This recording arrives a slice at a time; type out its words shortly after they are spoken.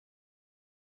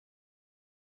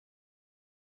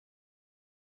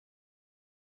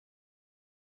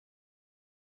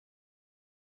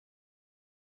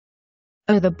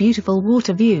Oh, the beautiful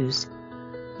water views!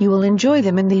 You will enjoy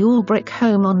them in the all-brick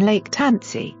home on Lake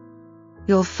Tansi.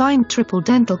 You'll find triple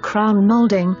dentil crown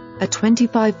molding, a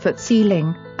 25-foot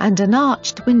ceiling, and an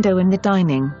arched window in the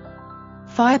dining.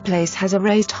 Fireplace has a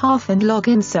raised hearth and log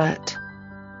insert.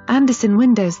 Andersen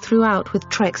windows throughout with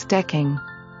trex decking.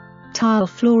 Tile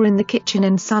floor in the kitchen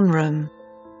and sunroom.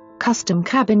 Custom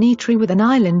cabinetry with an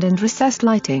island and recessed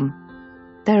lighting.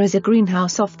 There is a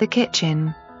greenhouse off the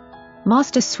kitchen.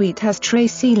 Master suite has tray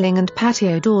ceiling and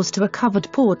patio doors to a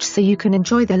covered porch so you can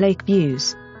enjoy the lake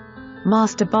views.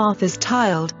 Master bath is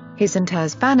tiled, his and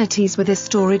hers vanities with a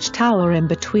storage tower in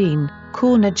between,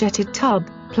 corner jetted tub,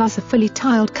 plus a fully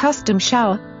tiled custom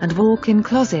shower, and walk-in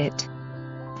closet.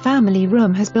 Family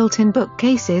room has built-in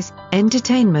bookcases,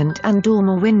 entertainment and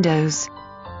dormer windows.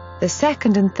 The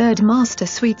second and third master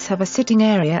suites have a sitting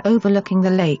area overlooking the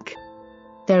lake.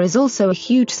 There is also a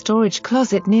huge storage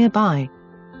closet nearby.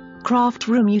 Craft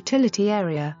room utility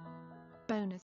area. Bonus.